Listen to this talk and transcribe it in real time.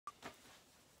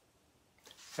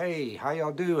Hey, how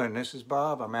y'all doing? This is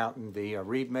Bob. I'm out in the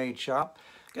Reed Made shop.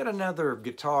 Got another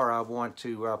guitar I want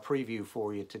to preview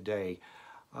for you today.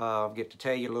 I'll get to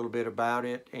tell you a little bit about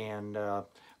it and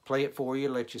play it for you,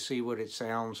 let you see what it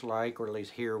sounds like, or at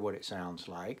least hear what it sounds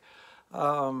like.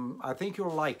 I think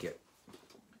you'll like it.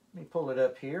 Let me pull it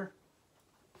up here.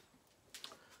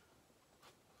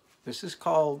 This is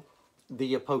called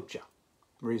the Epoca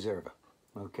Reseva.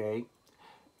 Okay.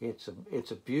 It's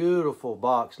a beautiful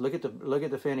box. Look at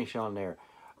the finish on there.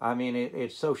 I mean,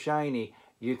 it's so shiny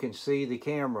you can see the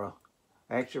camera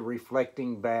actually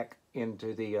reflecting back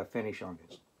into the finish on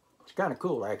this. It's kind of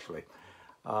cool, actually.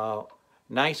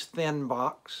 Nice thin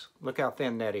box. Look how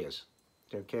thin that is.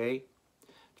 Okay,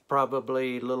 it's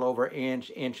probably a little over an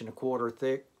inch and a quarter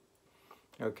thick.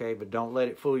 Okay, but don't let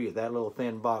it fool you. That little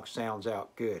thin box sounds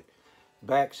out good.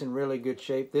 Back's in really good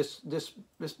shape. This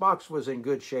box was in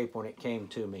good shape when it came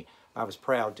to me. I was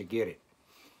proud to get it.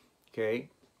 Okay,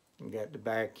 you got the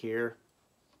back here.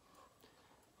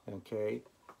 Okay,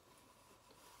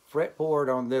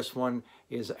 fretboard on this one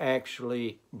is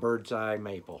actually bird's eye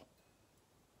maple,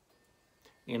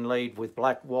 inlaid with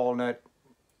black walnut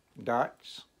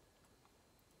dots.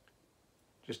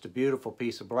 Just a beautiful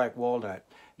piece of black walnut.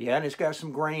 Yeah, and it's got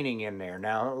some graining in there.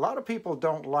 Now, a lot of people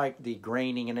don't like the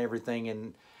graining and everything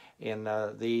in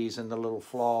these and the little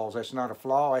flaws. That's not a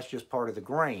flaw, that's just part of the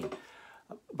grain.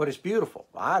 But it's beautiful.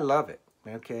 I love it.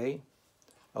 Okay,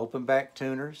 open back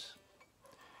tuners.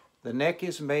 The neck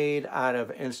is made out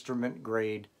of instrument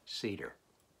grade cedar.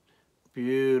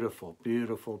 Beautiful,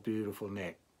 beautiful, beautiful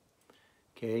neck.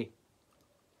 Okay.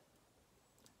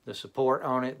 The support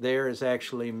on it there is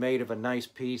actually made of a nice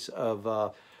piece of, I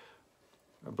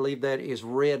believe that is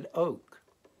red oak.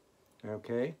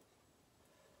 Okay.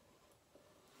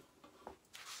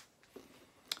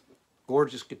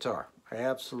 Gorgeous guitar.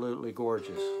 Absolutely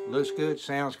gorgeous. Looks good,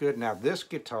 sounds good. Now this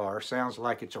guitar sounds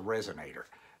like it's a resonator.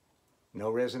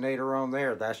 No resonator on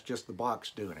there. That's just the box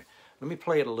doing it. Let me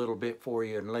play it a little bit for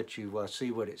you and let you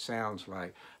see what it sounds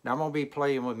like. Now I'm going to be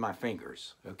playing with my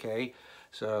fingers. Okay.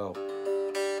 So...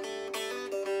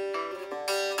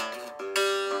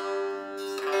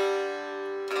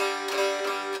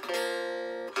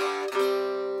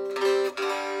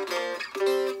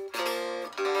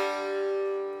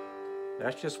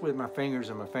 that's just with my fingers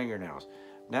and my fingernails.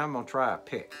 Now I'm going to try a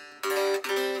pick.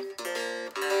 A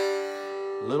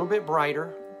little bit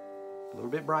brighter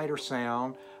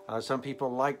sound. Some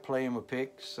people like playing with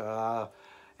picks, and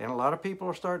a lot of people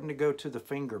are starting to go to the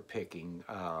finger picking,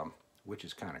 which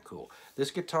is kind of cool.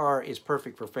 This guitar is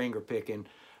perfect for finger picking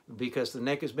because the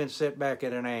neck has been set back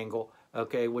at an angle,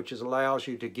 okay, which allows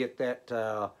you to get that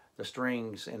the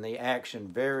strings and the action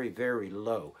very, very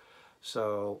low.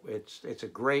 So it's a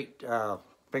great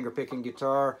finger picking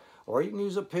guitar, or you can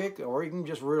use a pick, or you can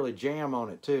just really jam on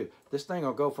it too. This thing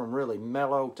will go from really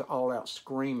mellow to all out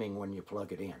screaming when you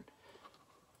plug it in.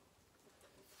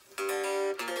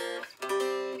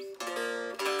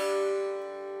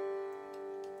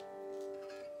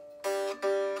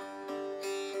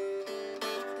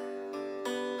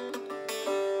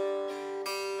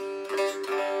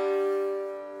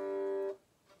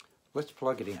 Let's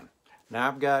plug it in. Now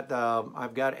I've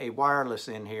got a wireless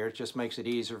in here. It just makes it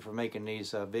easier for making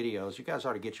these videos. You guys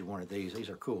ought to get you one of these. These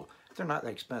are cool. They're not that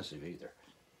expensive either.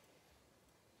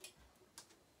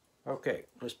 Okay,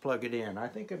 let's plug it in. I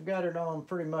think I've got it on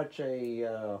pretty much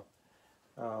a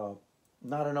not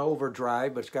an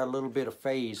overdrive, but it's got a little bit of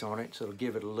phase on it, so it'll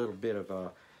give it a little bit of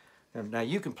a... Now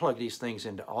you can plug these things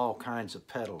into all kinds of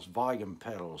pedals, volume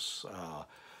pedals,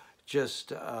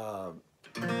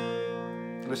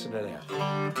 listen to that.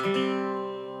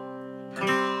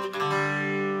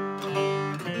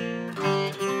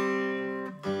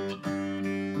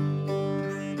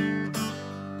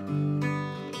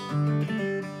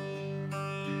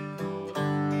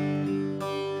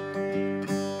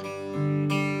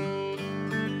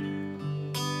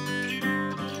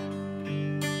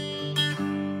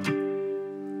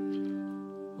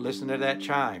 Listen to that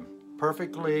chime,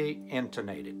 perfectly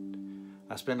intonated.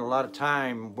 I spend a lot of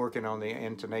time working on the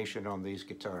intonation on these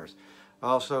guitars.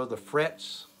 Also, the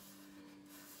frets,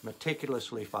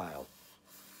 meticulously filed.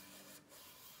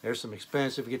 There's some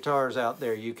expensive guitars out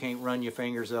there. You can't run your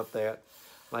fingers up that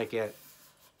like that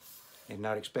and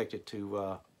not expect it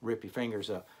to rip your fingers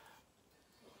up.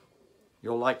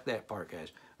 You'll like that part,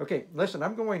 guys. Okay, listen,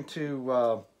 I'm going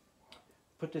to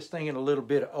put this thing in a little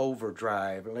bit of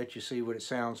overdrive and let you see what it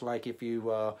sounds like if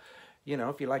you you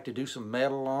know, if you like to do some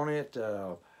metal on it,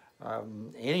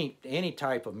 any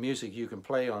type of music you can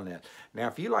play on that. Now,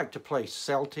 if you like to play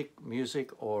Celtic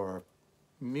music or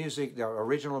music, the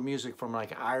original music from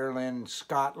like Ireland,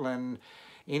 Scotland,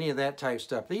 any of that type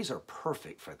stuff. These are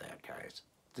perfect for that, guys.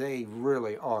 They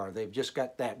really are. They've just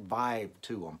got that vibe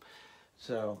to them.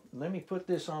 So let me put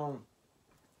this on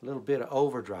a little bit of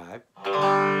overdrive.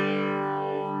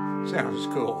 Sounds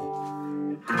cool.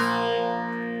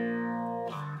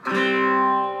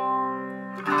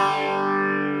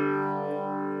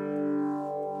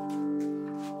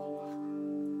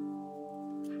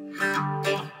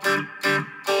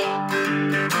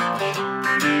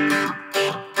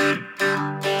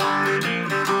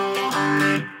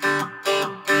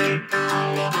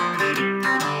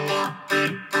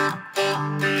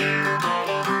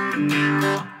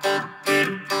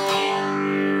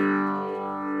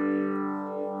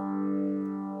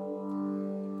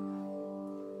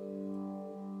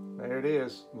 There it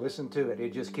is. Listen to it.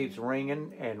 It just keeps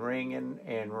ringing and ringing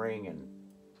and ringing.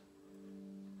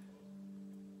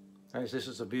 Guys, this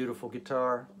is a beautiful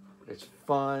guitar. It's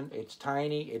fun. It's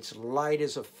tiny. It's light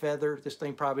as a feather. This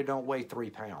thing probably don't weigh 3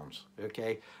 pounds.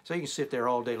 Okay, so you can sit there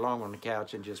all day long on the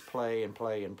couch and just play and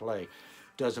play and play.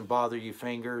 Doesn't bother your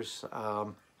fingers.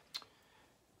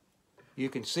 You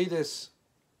can see this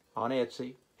on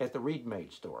Etsy at the Reed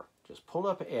Made store. Just pull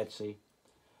up Etsy.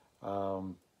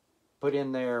 Put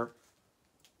in there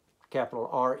capital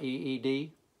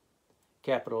R-E-E-D,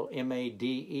 capital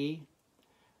M-A-D-E,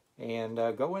 and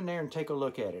go in there and take a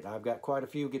look at it. I've got quite a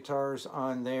few guitars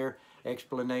on there,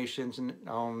 explanations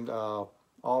on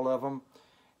all of them,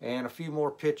 and a few more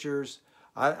pictures.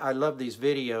 I love these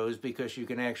videos because you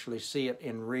can actually see it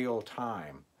in real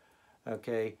time.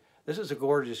 Okay, this is a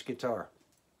gorgeous guitar.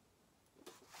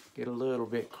 Get a little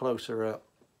bit closer up.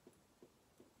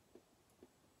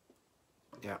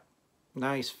 Yeah.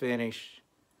 Nice finish.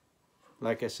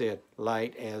 Like I said,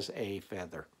 light as a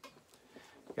feather.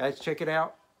 Guys, check it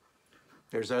out.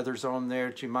 There's others on there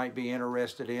that you might be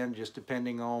interested in, just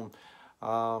depending on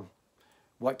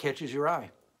what catches your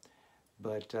eye.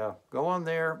 But go on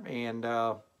there, and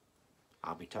I'll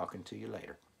be talking to you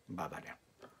later. Bye-bye now.